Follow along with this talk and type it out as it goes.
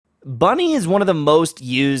Bunny is one of the most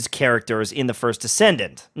used characters in the first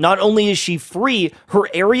Descendant. Not only is she free, her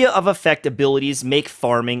area of effect abilities make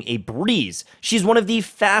farming a breeze. She's one of the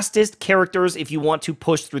fastest characters if you want to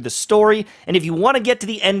push through the story, and if you want to get to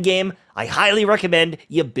the end game, I highly recommend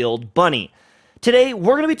you build Bunny. Today,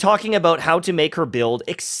 we're going to be talking about how to make her build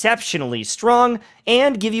exceptionally strong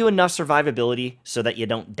and give you enough survivability so that you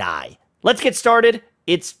don't die. Let's get started.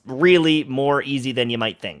 It's really more easy than you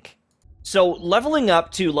might think. So, leveling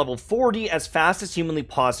up to level 40 as fast as humanly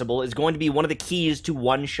possible is going to be one of the keys to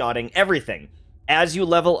one-shotting everything. As you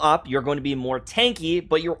level up, you're going to be more tanky,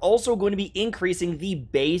 but you're also going to be increasing the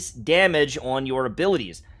base damage on your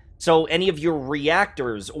abilities. So, any of your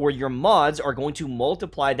reactors or your mods are going to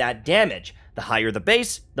multiply that damage. The higher the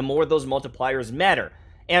base, the more those multipliers matter.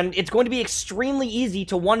 And it's going to be extremely easy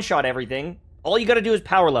to one-shot everything. All you gotta do is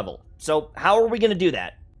power level. So, how are we gonna do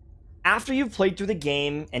that? After you've played through the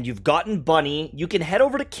game and you've gotten Bunny, you can head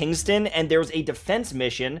over to Kingston and there's a defense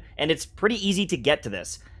mission, and it's pretty easy to get to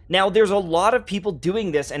this. Now, there's a lot of people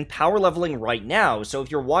doing this and power leveling right now, so if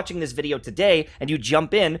you're watching this video today and you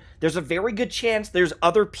jump in, there's a very good chance there's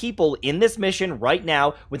other people in this mission right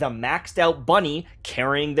now with a maxed out Bunny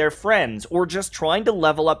carrying their friends, or just trying to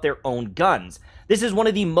level up their own guns. This is one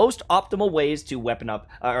of the most optimal ways to weapon up,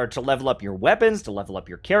 or to level up your weapons, to level up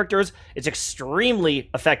your characters. It's extremely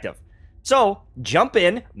effective. So, jump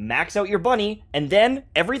in, max out your Bunny, and then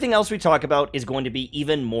everything else we talk about is going to be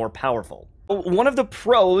even more powerful. One of the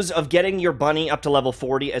pros of getting your Bunny up to level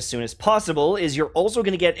 40 as soon as possible is you're also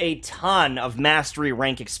going to get a ton of mastery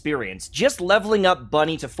rank experience. Just leveling up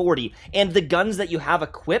Bunny to 40, and the guns that you have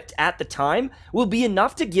equipped at the time will be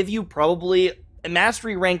enough to give you probably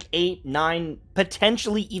mastery rank 8, 9,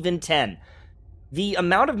 potentially even 10. The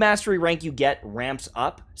amount of mastery rank you get ramps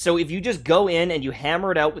up, so if you just go in and you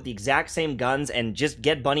hammer it out with the exact same guns and just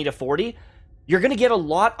get Bunny to 40, you're going to get a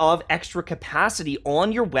lot of extra capacity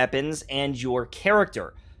on your weapons and your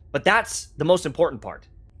character. But that's the most important part.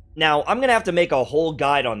 Now, I'm going to have to make a whole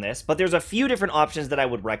guide on this, but there's a few different options that I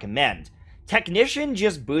would recommend. Technician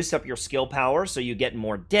just boosts up your skill power so you get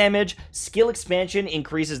more damage. Skill expansion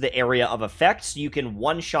increases the area of effect so you can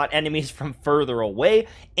one-shot enemies from further away.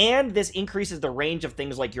 And this increases the range of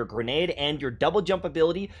things like your grenade and your double jump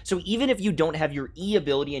ability. So even if you don't have your E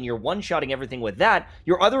ability and you're one-shotting everything with that,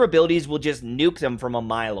 your other abilities will just nuke them from a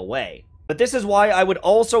mile away. But this is why I would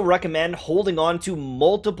also recommend holding on to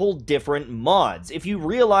multiple different mods. If you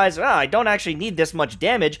realize, I don't actually need this much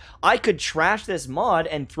damage, I could trash this mod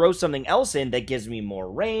and throw something else in that gives me more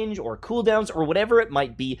range or cooldowns or whatever it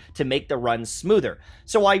might be to make the run smoother.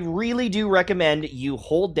 So I really do recommend you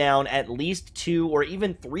hold down at least 2 or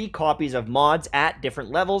even 3 copies of mods at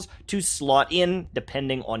different levels to slot in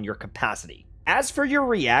depending on your capacity. As for your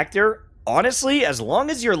reactor, honestly, as long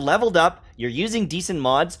as you're leveled up, you're using decent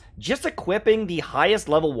mods, just equipping the highest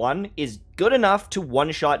level 1 is good enough to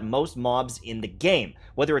one-shot most mobs in the game,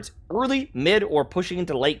 whether it's early, mid, or pushing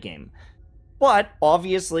into late game. But,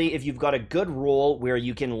 obviously, if you've got a good roll where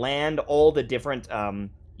you can land all the different,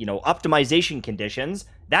 optimization conditions,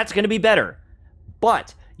 that's going to be better.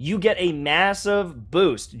 But you get a massive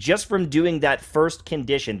boost just from doing that first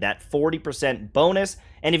condition, that 40% bonus,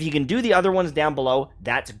 and if you can do the other ones down below,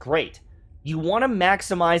 that's great. You want to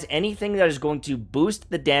maximize anything that is going to boost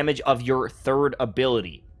the damage of your third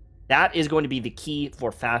ability. That is going to be the key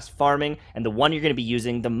for fast farming and the one you're going to be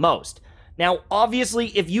using the most. Now, obviously,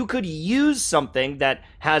 if you could use something that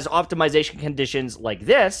has optimization conditions like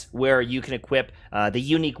this, where you can equip the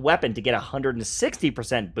unique weapon to get a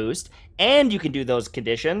 160% boost, and you can do those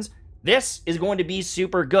conditions, this is going to be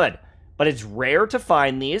super good. But it's rare to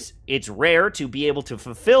find these, it's rare to be able to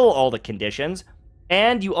fulfill all the conditions,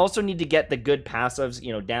 and you also need to get the good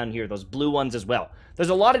passives, down here, those blue ones as well. There's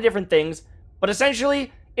a lot of different things, but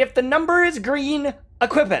essentially, if the number is green,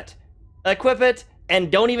 equip it. Equip it, and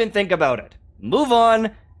don't even think about it. Move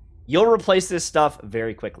on. You'll replace this stuff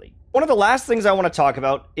very quickly. One of the last things I want to talk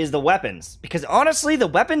about is the weapons, because honestly, the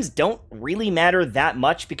weapons don't really matter that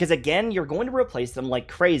much, because again, you're going to replace them like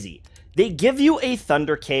crazy. They give you a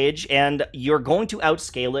Thunder Cage, and you're going to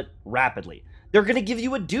outscale it rapidly. They're going to give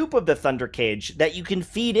you a dupe of the Thunder Cage that you can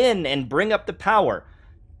feed in and bring up the power.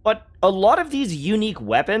 But a lot of these unique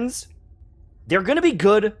weapons, they're going to be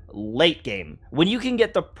good late game. When you can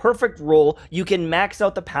get the perfect roll, you can max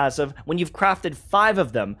out the passive when you've crafted 5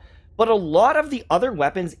 of them. But a lot of the other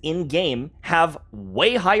weapons in-game have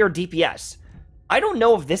way higher DPS. I don't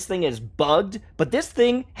know if this thing is bugged, but this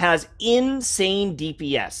thing has insane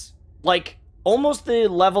DPS. Like, almost the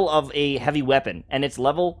level of a heavy weapon, and it's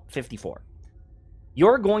level 54.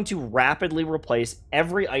 You're going to rapidly replace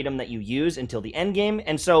every item that you use until the end game,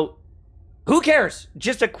 and so Who cares?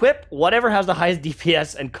 Just equip whatever has the highest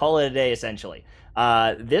DPS and call it a day, essentially.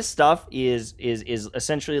 This stuff is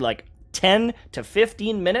essentially like 10 to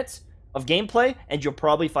 15 minutes of gameplay, and you'll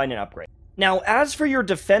probably find an upgrade. Now, as for your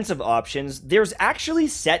defensive options, there's actually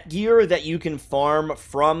set gear that you can farm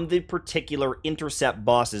from the particular intercept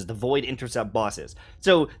bosses, the void intercept bosses.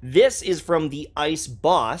 So this is from the ice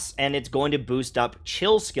boss, and it's going to boost up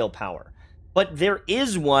chill skill power. But there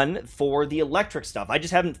is one for the electric stuff. I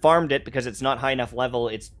just haven't farmed it because it's not high enough level,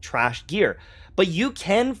 it's trash gear. But you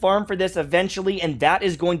can farm for this eventually, and that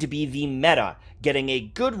is going to be the meta, getting a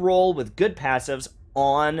good roll with good passives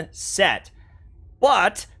on set.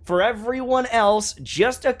 But for everyone else,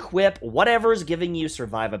 just equip whatever's giving you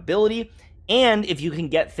survivability, and if you can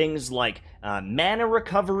get things like mana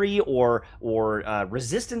recovery or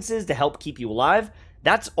resistances to help keep you alive,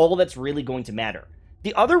 that's all that's really going to matter.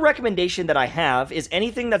 The other recommendation that I have is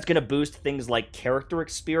anything that's going to boost things like character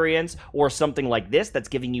experience or something like this that's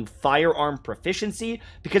giving you firearm proficiency,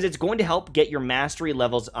 because it's going to help get your mastery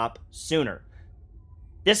levels up sooner.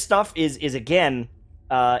 This stuff is again,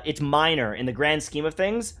 it's minor in the grand scheme of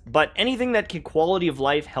things, but anything that can quality of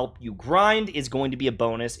life help you grind is going to be a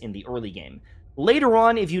bonus in the early game. Later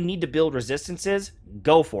on, if you need to build resistances,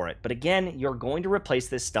 go for it. But again, you're going to replace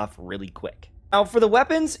this stuff really quick. Now, for the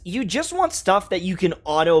weapons, you just want stuff that you can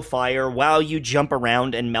auto-fire while you jump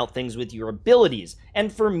around and melt things with your abilities. And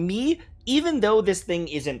for me, even though this thing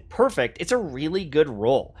isn't perfect, it's a really good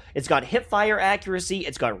roll. It's got hip-fire accuracy,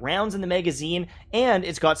 it's got rounds in the magazine, and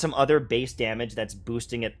it's got some other base damage that's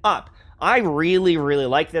boosting it up. I really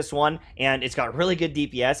like this one, and it's got really good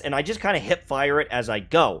DPS, and I just kind of hip-fire it as I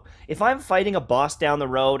go. If I'm fighting a boss down the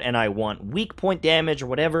road and I want weak point damage or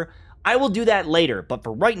whatever, I will do that later, but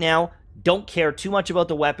for right now, don't care too much about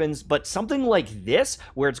the weapons, but something like this,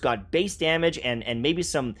 where it's got base damage and maybe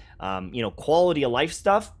some, quality of life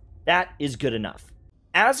stuff, that is good enough.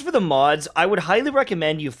 As for the mods, I would highly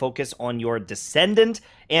recommend you focus on your Descendant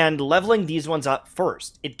and leveling these ones up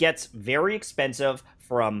first. It gets very expensive,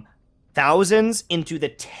 from thousands into the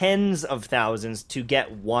tens of thousands to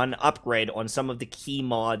get one upgrade on some of the key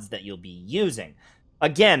mods that you'll be using.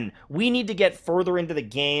 Again, we need to get further into the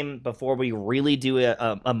game before we really do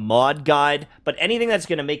a mod guide, but anything that's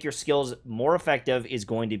going to make your skills more effective is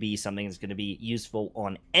going to be something that's going to be useful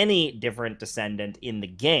on any different Descendant in the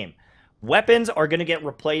game. Weapons are going to get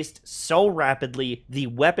replaced so rapidly. The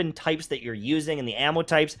weapon types that you're using and the ammo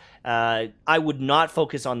types, I would not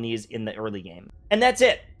focus on these in the early game. And that's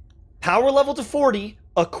it. Power level to 40,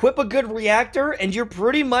 equip a good reactor, and you're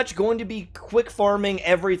pretty much going to be quick farming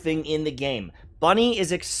everything in the game. Bunny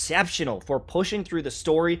is exceptional for pushing through the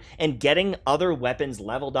story and getting other weapons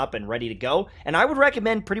leveled up and ready to go, and I would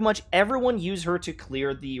recommend pretty much everyone use her to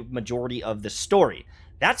clear the majority of the story.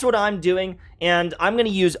 That's what I'm doing, and I'm going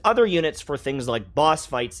to use other units for things like boss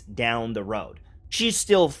fights down the road. She's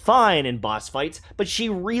still fine in boss fights, but she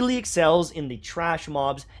really excels in the trash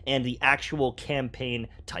mobs and the actual campaign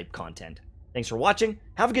type content. Thanks for watching,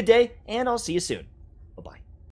 have a good day, and I'll see you soon. Bye-bye.